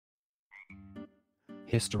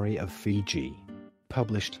History of Fiji.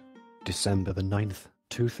 Published December the 9th,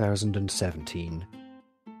 2017.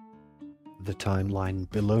 The timeline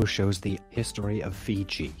below shows the history of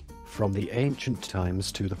Fiji, from the ancient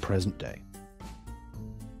times to the present day.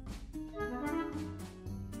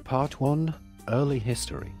 Part 1. Early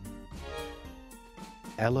History.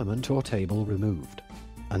 Element or table removed.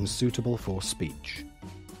 Unsuitable for speech.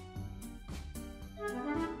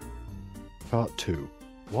 Part 2.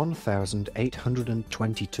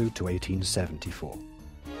 1822 to 1874.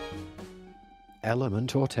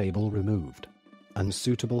 Element or table removed.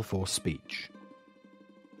 Unsuitable for speech.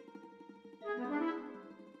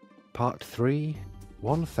 Part 3.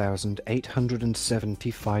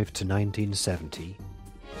 1875 to 1970.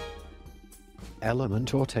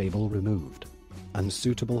 Element or table removed.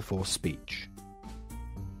 Unsuitable for speech.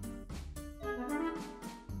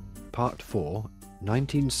 Part 4.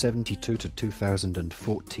 1972 to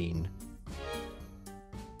 2014.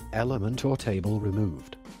 Element or table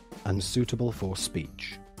removed. Unsuitable for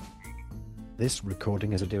speech. This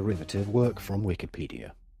recording is a derivative work from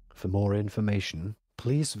Wikipedia. For more information,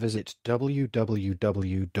 please visit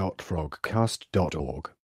www.frogcast.org.